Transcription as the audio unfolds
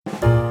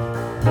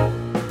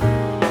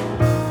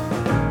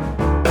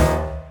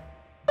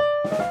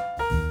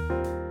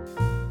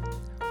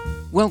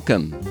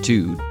Welcome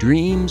to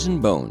Dreams and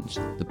Bones,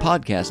 the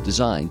podcast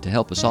designed to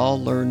help us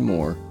all learn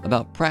more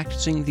about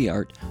practicing the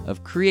art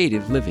of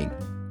creative living.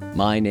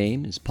 My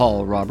name is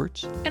Paul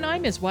Roberts. And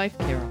I'm his wife,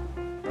 Carol.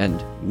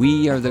 And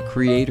we are the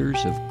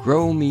creators of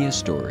Grow Me a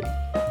Story,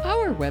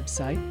 Our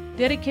website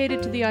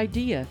dedicated to the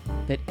idea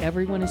that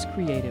everyone is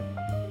creative.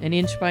 And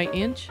inch by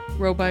inch,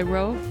 row by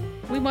row,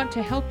 we want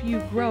to help you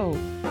grow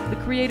the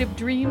creative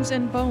dreams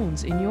and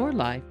bones in your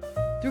life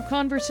through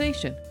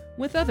conversation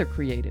with other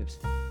creatives.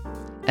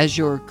 As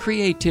your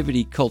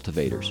creativity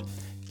cultivators,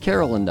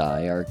 Carol and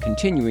I are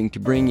continuing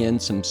to bring in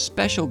some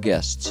special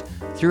guests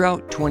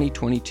throughout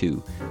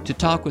 2022 to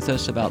talk with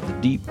us about the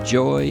deep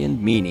joy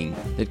and meaning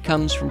that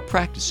comes from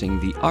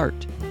practicing the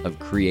art of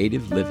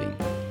creative living.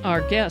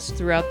 Our guest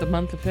throughout the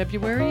month of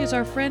February is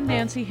our friend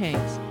Nancy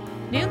Hanks.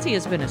 Nancy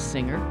has been a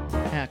singer,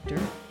 actor,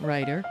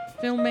 writer,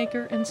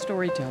 filmmaker, and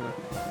storyteller,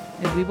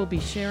 and we will be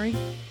sharing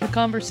the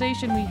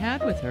conversation we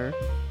had with her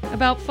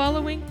about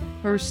following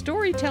her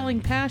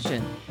storytelling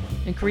passion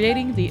and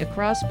creating the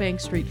Across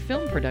Bank Street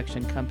film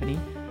production company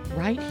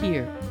right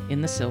here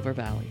in the Silver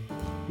Valley.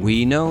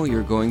 We know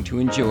you're going to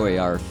enjoy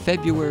our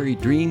February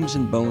Dreams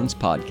and Bones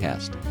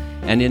podcast,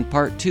 and in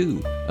part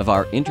 2 of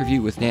our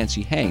interview with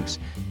Nancy Hanks,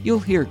 you'll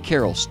hear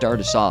Carol start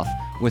us off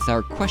with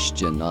our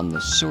question on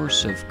the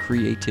source of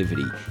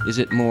creativity. Is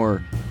it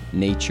more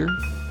nature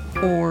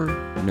or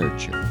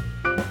nurture?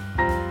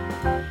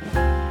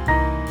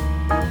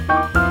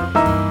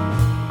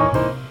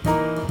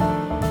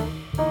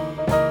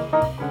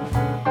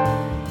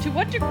 To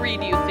what degree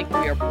do you think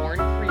we are born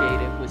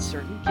creative with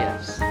certain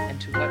gifts, and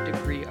to what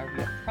degree are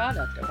we a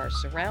product of our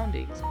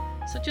surroundings,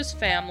 such as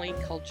family,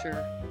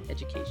 culture,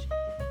 education?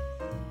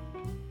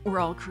 We're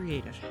all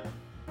creative.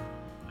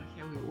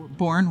 We're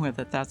born with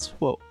it. That's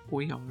what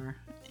we are.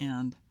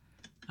 And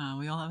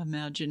we all have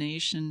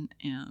imagination,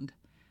 and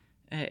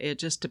it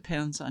just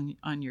depends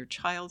on your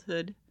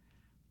childhood,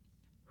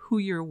 who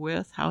you're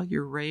with, how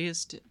you're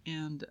raised,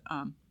 and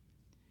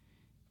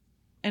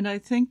I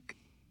think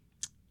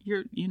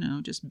you're,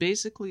 just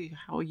basically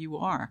how you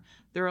are.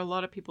 There are a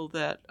lot of people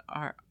that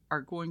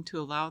are going to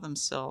allow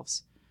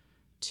themselves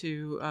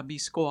to be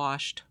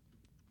squashed,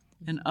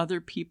 and other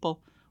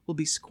people will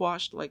be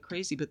squashed like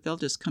crazy, but they'll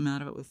just come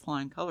out of it with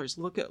flying colors.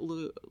 Look at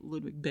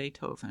Ludwig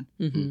Beethoven.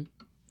 Mm-hmm.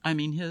 I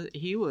mean,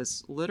 he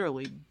was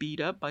literally beat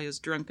up by his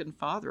drunken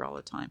father all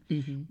the time.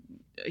 Mm-hmm.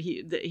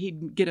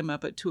 He'd get him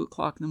up at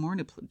 2:00 in the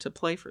morning to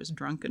play for his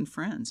drunken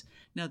friends.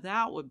 Now,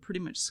 that would pretty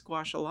much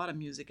squash a lot of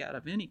music out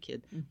of any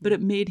kid, but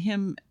it made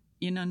him,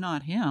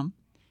 not him.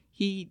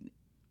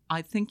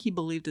 I think he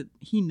believed it.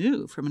 He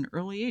knew from an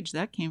early age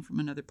that came from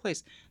another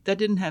place. That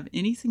didn't have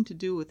anything to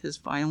do with his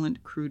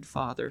violent, crude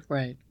father.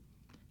 Right.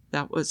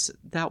 That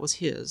was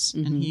his,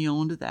 and he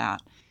owned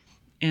that.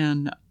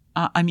 And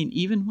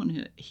even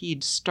when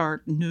he'd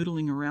start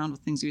noodling around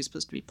with things he was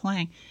supposed to be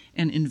playing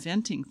and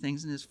inventing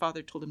things, and his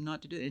father told him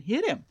not to do it, and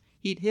hit him.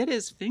 He'd hit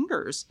his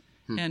fingers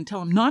and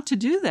tell him not to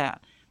do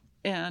that.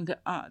 And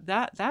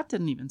that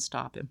didn't even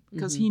stop him,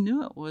 because he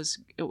knew it was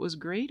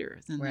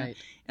greater than that.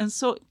 And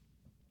so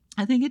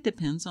I think it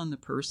depends on the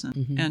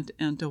person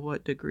and to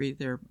what degree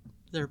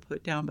they're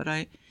put down.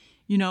 But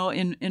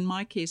in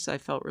my case, I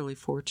felt really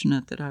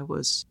fortunate that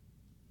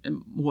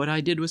what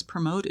I did was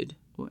promoted,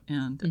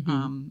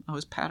 and I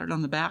was patted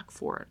on the back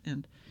for it,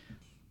 and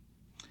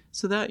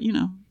so that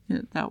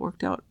that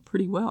worked out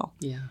pretty well.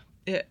 Yeah,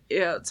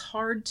 it's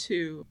hard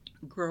to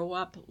grow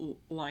up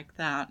like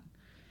that,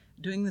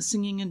 doing the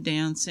singing and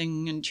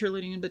dancing and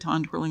cheerleading and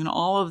baton twirling and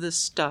all of this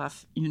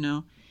stuff,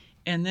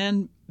 and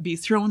then be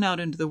thrown out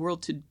into the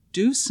world to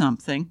do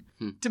something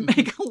to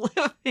make a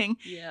living.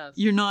 Yes.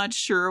 You're not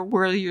sure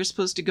where you're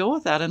supposed to go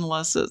with that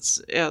unless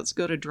it's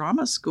go to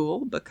drama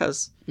school,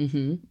 because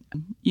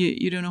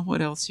you don't know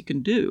what else you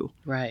can do.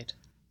 Right.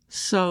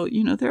 So,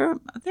 there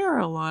are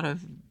a lot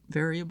of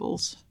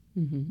variables,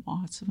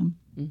 lots of them.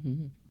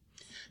 Mm-hmm.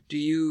 Do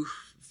you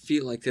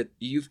feel like that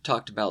you've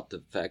talked about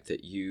the fact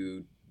that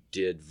you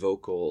did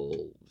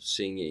vocal,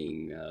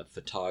 singing,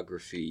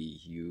 photography,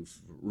 you've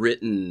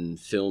written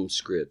film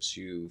scripts,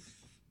 you've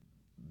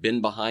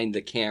been behind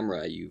the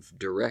camera, you've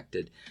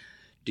directed.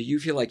 Do you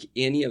feel like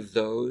any of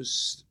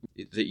those,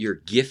 that you're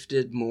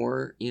gifted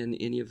more in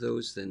any of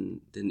those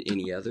than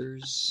any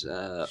others?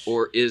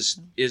 Or is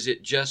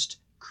it just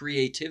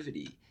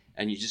creativity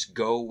and you just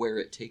go where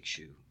it takes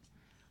you?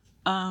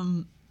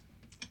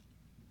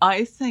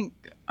 I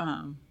think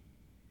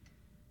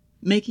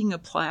making a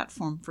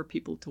platform for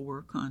people to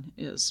work on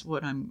is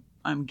what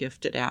I'm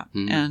gifted at,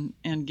 and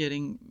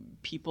getting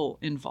people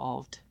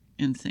involved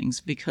in things,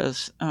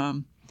 because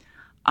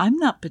I'm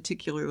not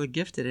particularly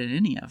gifted at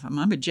any of them.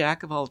 I'm a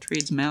jack of all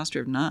trades,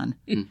 master of none.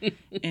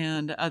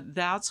 And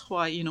that's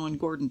why, when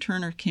Gordon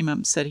Turner came up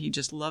and said he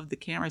just loved the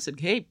camera, I said,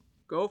 hey,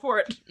 go for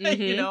it.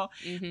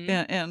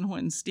 And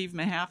when Steve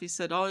Mahaffey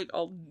said,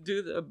 I'll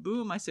do the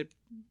boom, I said,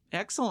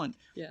 excellent.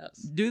 Yes.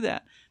 Do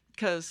that.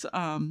 Because,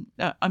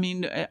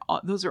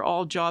 those are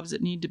all jobs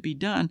that need to be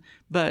done.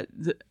 But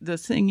the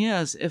thing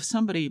is, if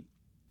somebody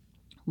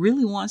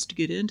really wants to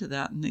get into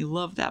that and they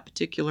love that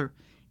particular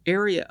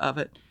area of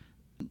it,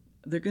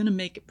 they're going to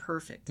make it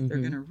perfect. They're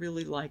going to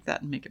really like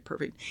that and make it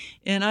perfect.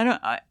 And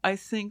I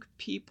think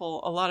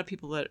a lot of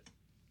people that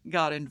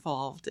got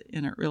involved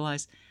in it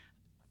realized,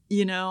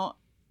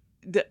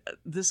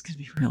 this could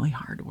be really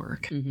hard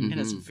work, and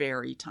it's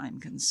very time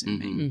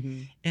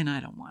consuming, and I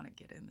don't want to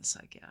get in this,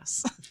 I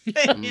guess.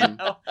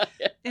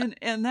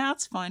 And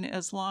that's fine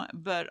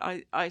but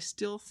I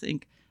still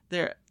think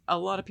a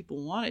lot of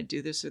people want to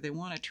do this, or they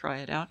want to try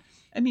it out.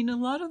 I mean, a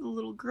lot of the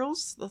little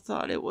girls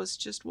thought it was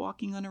just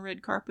walking on a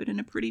red carpet in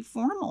a pretty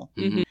formal.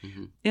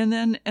 And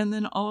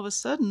then all of a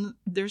sudden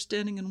they're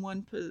standing in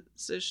one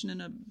position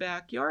in a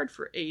backyard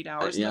for 8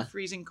 hours in the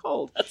freezing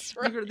cold. That's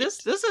right.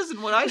 This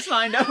isn't what I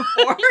signed up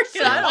for.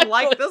 I don't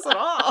like this at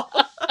all.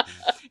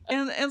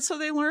 And so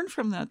they learned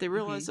from that. They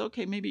realized,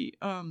 okay, maybe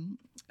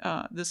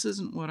this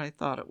isn't what I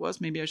thought it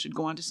was. Maybe I should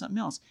go on to something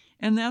else.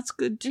 And that's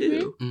good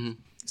too.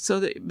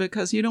 So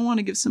because you don't want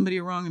to give somebody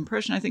a wrong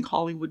impression. I think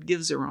Hollywood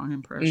gives a wrong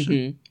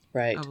impression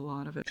right. of a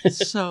lot of it.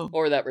 So,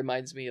 or that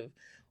reminds me of,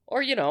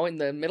 in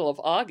the middle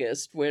of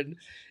August when,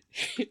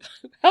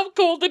 how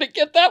cold did it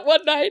get that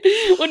one night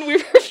when we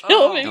were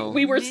filming?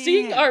 We were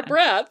seeing our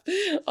breath.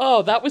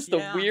 Oh, that was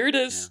the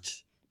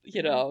weirdest,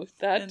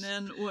 that. And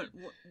then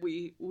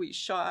we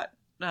shot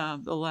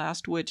The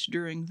Last Witch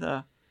during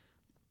the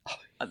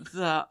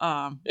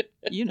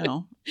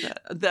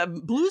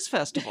blues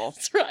festival.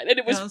 That's right. And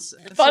it was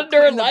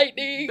thunder,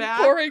 lightning,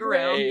 pouring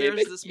rain.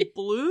 There's this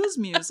blues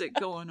music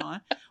going on.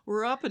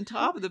 We're up on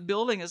top of the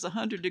building. It's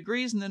 100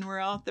 degrees, and then we're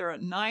out there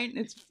at night,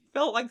 and it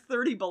felt like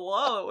 30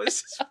 below. It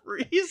was just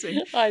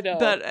freezing. I know.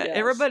 But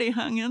everybody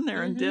hung in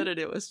there and did it.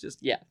 It was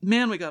just,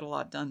 man, we got a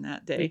lot done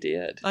that day. We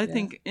did. I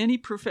think any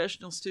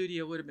professional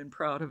studio would have been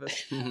proud of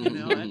us.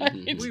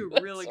 And we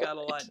really got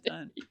a lot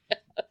done.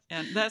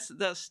 And that's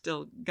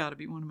still got to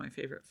be one of my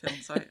favorite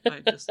films.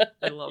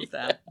 I love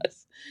that.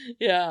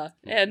 Yeah.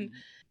 And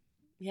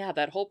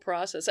that whole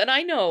process. And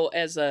I know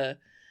as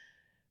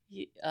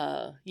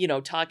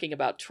talking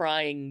about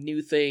trying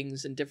new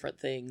things and different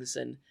things,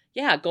 and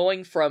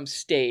going from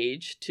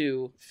stage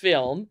to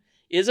film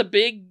is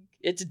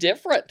it's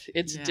different.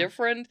 It's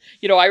different.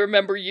 I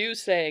remember you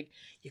saying,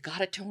 you got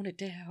to tone it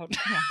down.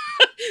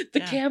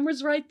 The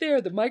camera's right there.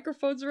 The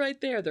microphone's right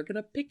there. They're going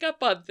to pick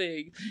up on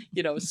things.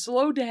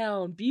 Slow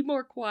down, be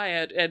more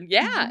quiet. And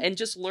and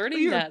just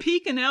learning You're that.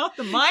 Peeking out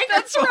the microphone.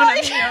 That's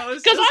right.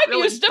 Because I'm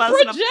really used to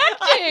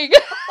projecting.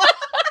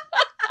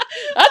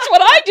 That's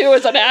what I do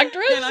as an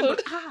actress. And I'm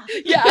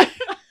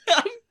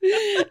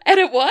And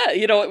it was,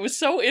 it was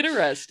so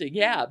interesting.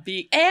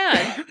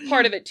 And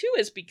part of it too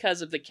is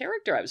because of the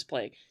character I was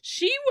playing.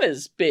 She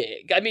was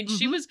big. I mean,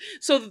 she was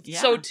so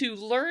to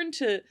learn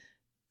to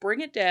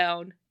bring it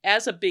down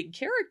as a big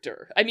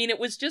character. I mean, it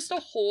was just a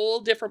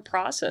whole different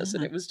process,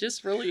 and it was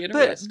just really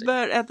interesting.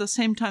 But at the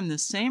same time, the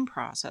same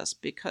process,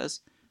 because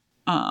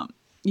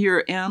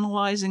you're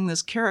analyzing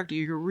this character,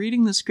 you're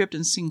reading the script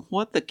and seeing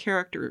what the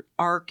character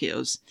arc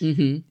is,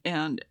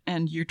 and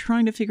you're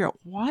trying to figure out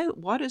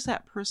why does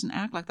that person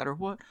act like that, or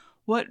what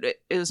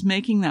is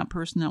making that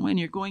person that way, and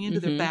you're going into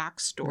their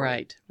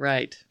backstory,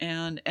 right,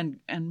 and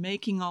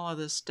making all of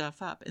this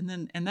stuff up,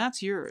 and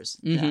that's yours.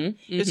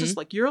 It's just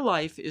like your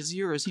life is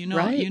yours. You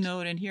know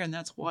it in here, and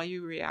that's why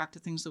you react to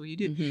things the way you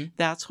do.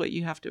 That's what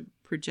you have to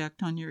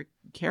project on your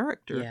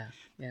character.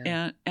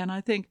 And I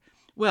think,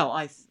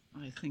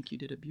 I think you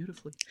did it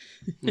beautifully.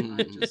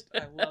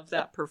 I love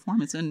that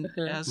performance. And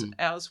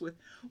as with,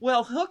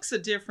 Hook's a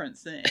different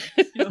thing.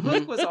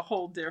 Hook was a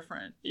whole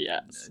different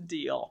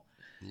deal.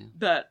 Yeah.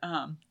 But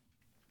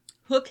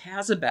Hook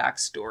has a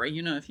backstory.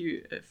 If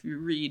you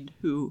read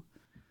who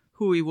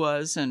he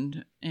was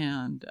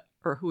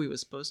or who he was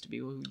supposed to be,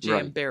 who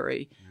J.M.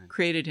 Barrie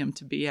created him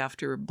to be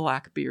after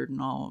Blackbeard and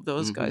all of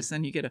those guys,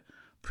 then you get a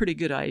pretty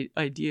good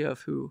idea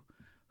of who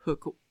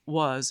Hook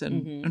was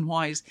and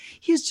why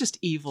he's just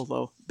evil,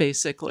 though,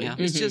 basically.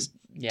 He's just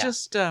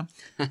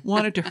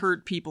wanted to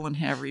hurt people and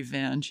have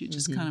revenge. He's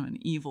just kind of an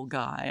evil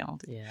guy.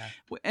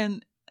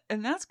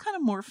 And that's kind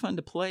of more fun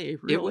to play,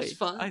 really. It was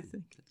fun. I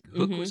think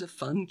Hook was a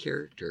fun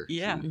character.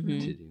 Yeah.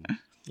 To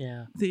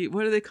do.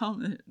 What do they call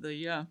him?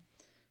 The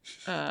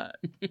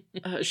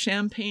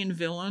champagne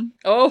villain.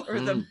 Oh,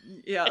 or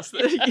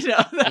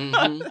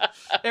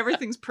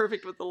everything's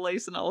perfect with the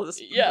lace and all of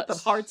this. Yes. But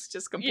the heart's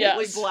just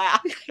completely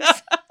black.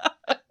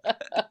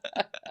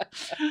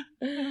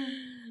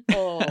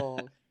 Oh,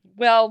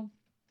 well.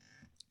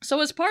 So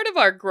as part of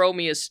our Grow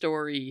Me a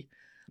Story,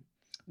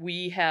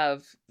 we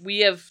have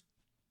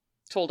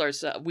told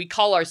ourselves, we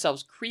call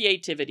ourselves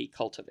creativity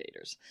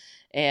cultivators,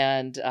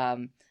 and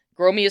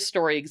Grow Me a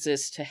Story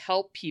exists to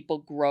help people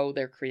grow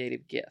their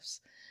creative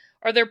gifts.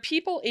 Are there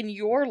people in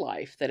your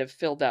life that have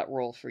filled that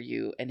role for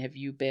you, and have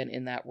you been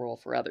in that role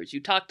for others?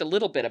 You talked a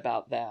little bit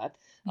about that,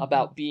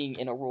 about being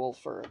in a role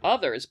for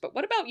others, but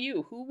what about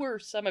you? Who were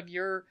some of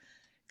your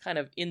kind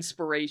of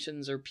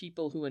inspirations or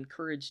people who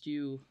encouraged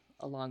you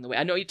along the way?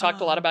 I know you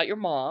talked a lot about your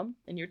mom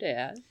and your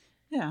dad.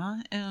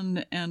 Yeah,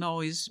 and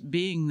always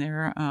being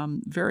there,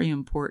 very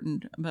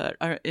important. But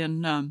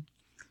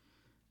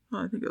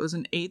I think it was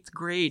in 8th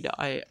grade,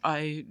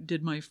 I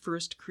did my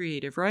first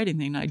creative writing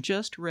thing. I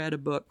just read a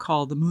book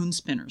called The Moon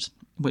Spinners,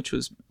 which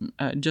was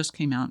just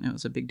came out, and it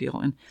was a big deal.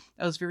 And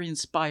I was very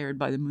inspired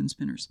by the Moon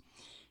Spinners.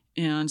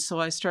 And so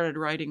I started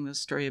writing this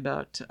story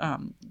about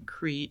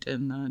Crete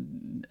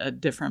and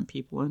different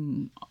people,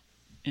 and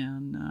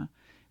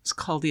it's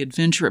called The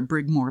Adventure at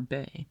Brigmore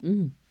Bay.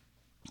 Mm.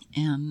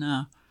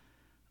 And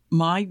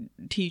my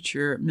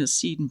teacher, Miss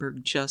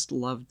Siedenberg, just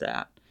loved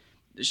that.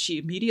 She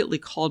immediately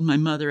called my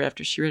mother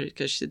after she read it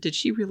because she said, "Did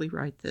she really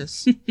write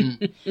this?"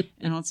 And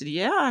I said,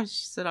 "Yeah."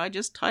 She said, "I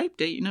just typed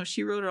it. You know,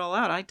 she wrote it all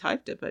out. I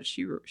typed it, but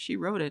she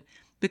wrote it,"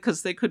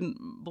 because they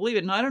couldn't believe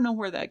it. And I don't know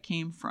where that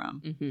came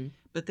from, mm-hmm.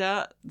 but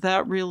that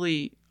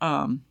really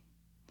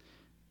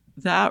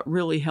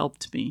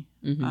helped me,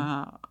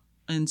 mm-hmm.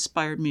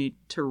 Inspired me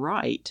to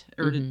write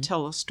or mm-hmm. to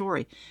tell a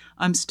story.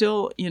 I'm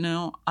still,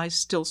 I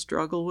still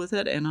struggle with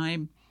it,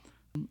 and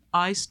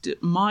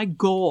my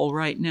goal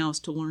right now is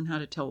to learn how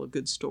to tell a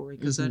good story,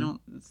 because mm-hmm. I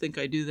don't think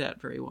I do that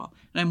very well,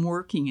 and I'm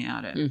working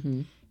at it,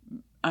 mm-hmm.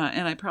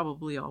 And I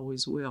probably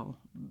always will.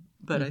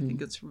 But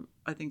mm-hmm.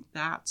 I think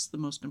that's the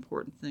most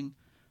important thing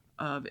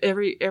of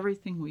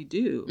everything we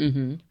do.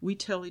 Mm-hmm. We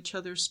tell each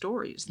other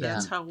stories.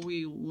 That's how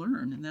we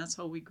learn, and that's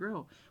how we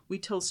grow. We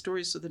tell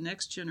stories so the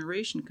next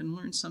generation can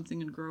learn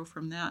something and grow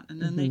from that,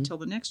 and then mm-hmm. they tell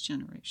the next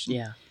generation.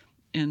 Yeah,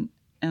 and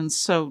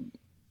so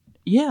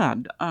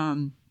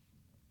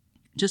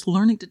just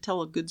learning to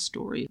tell a good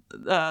story.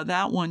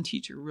 That one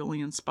teacher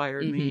really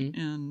inspired me,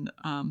 and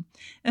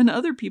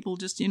other people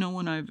just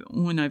when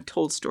I've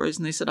told stories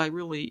and they said I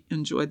really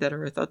enjoyed that,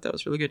 or I thought that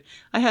was really good.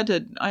 I had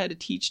to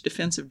teach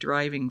defensive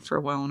driving for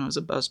a while when I was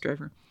a bus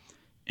driver,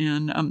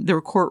 and there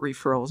were court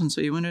referrals, and so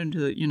you went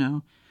into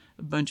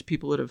a bunch of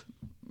people that have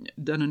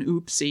done an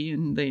oopsie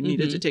and they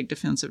needed to take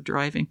defensive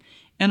driving,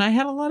 and I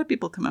had a lot of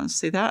people come out and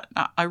say that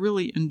I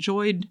really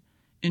enjoyed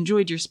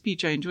your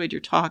speech. I enjoyed your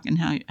talk and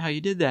how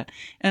you did that.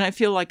 And I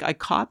feel like I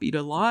copied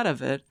a lot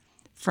of it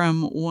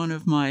from one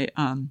of my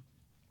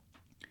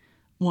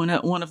one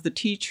of the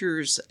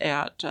teachers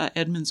at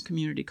Edmonds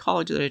Community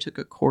College that I took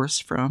a course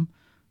from,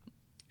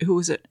 who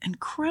was an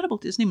incredible.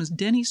 His name was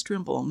Denny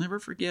Strimple. I'll never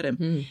forget him.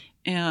 Mm.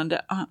 And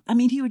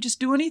he would just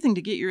do anything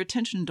to get your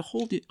attention and to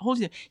hold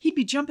you. He'd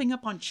be jumping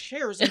up on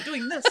chairs and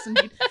doing this, and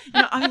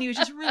he was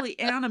just really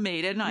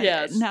animated.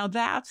 And now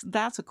that's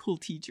a cool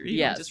teacher.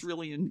 I just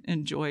really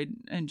enjoyed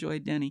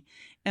Denny,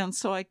 and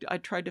so I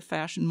tried to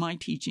fashion my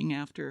teaching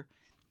after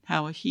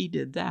how he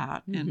did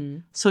that,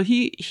 and so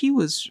he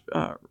was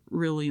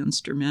really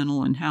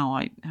instrumental in how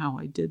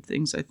I did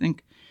things. I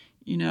think,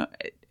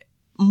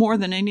 more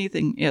than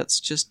anything, it's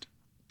just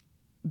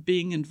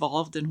being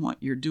involved in what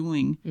you're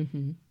doing,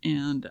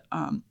 and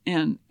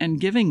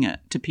giving it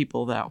to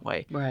people that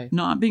way. Right.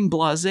 Not being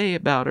blasé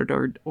about it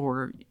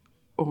or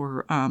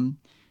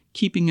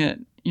keeping it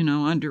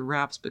under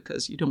wraps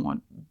because you don't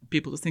want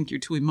people to think you're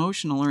too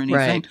emotional or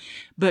anything. Right.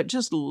 But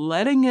just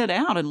letting it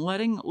out and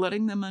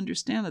letting them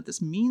understand that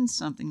this means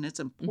something, that's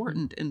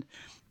important,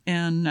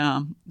 and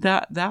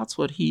that's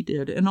what he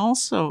did. And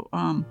also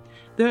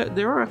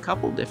there are a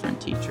couple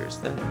different teachers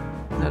that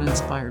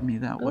inspired me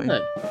that way.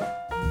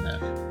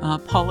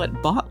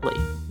 Paulette Botley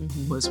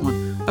was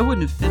one. I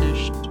wouldn't have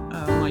finished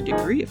my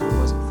degree if it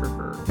wasn't for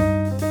her.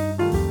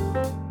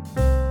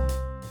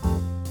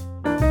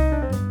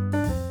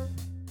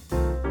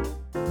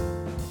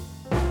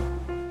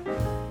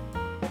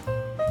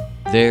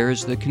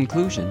 There's the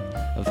conclusion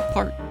of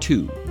part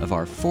 2 of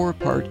our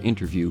 4-part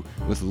interview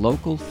with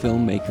local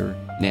filmmaker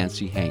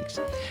Nancy Hanks.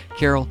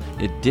 Carol,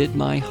 it did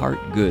my heart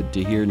good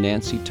to hear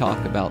Nancy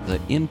talk about the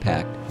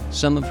impact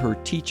some of her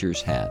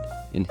teachers had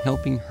in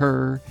helping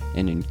her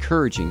and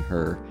encouraging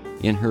her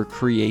in her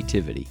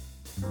creativity.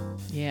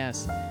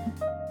 Yes.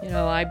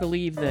 I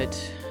believe that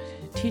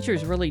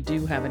teachers really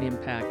do have an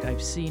impact.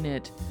 I've seen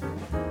it.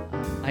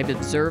 I've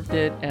observed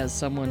it as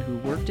someone who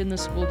worked in the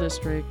school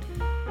district.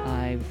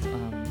 I've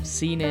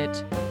seen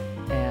it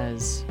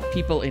as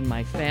people in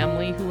my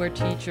family who are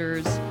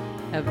teachers.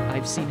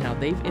 I've seen how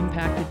they've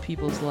impacted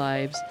people's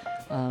lives,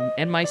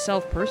 and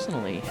myself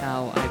personally,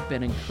 how I've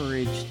been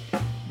encouraged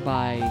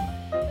by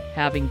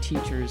having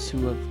teachers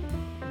who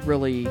have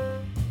really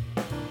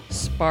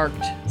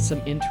sparked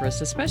some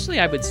interest, especially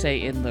I would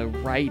say in the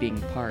writing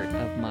part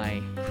of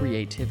my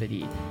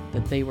creativity,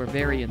 that they were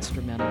very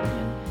instrumental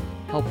in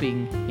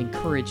helping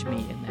encourage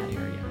me in that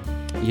area.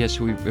 Yes,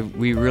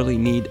 we really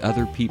need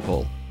other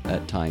people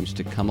at times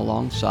to come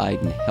alongside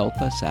and help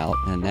us out,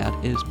 and that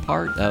is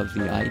part of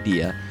the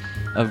idea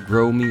of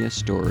Grow Me a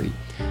Story.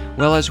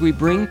 Well, as we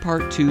bring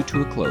part 2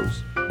 to a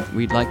close,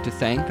 we'd like to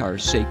thank our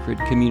Sacred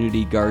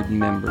Community Garden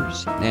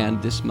members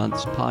and this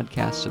month's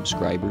podcast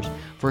subscribers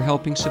for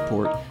helping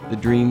support the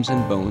Dreams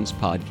and Bones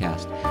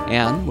podcast.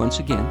 And once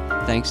again,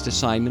 thanks to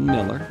Simon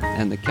Miller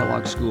and the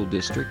Kellogg School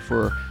District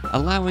for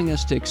allowing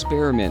us to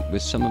experiment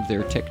with some of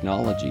their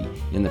technology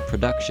in the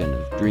production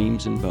of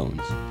Dreams and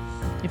Bones.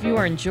 If you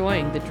are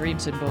enjoying the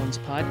Dreams and Bones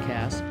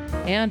podcast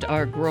and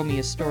our Grow Me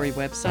a Story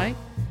website,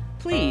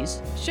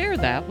 please share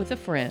that with a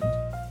friend.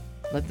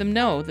 Let them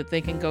know that they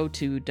can go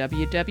to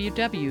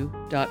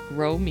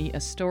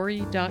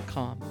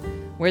www.growmeastory.com,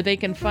 where they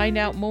can find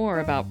out more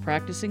about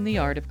practicing the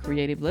art of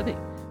creative living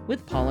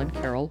with Paul and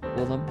Carol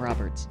Woolham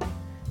Roberts.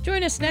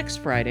 Join us next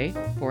Friday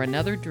for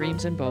another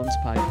Dreams and Bones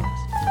podcast.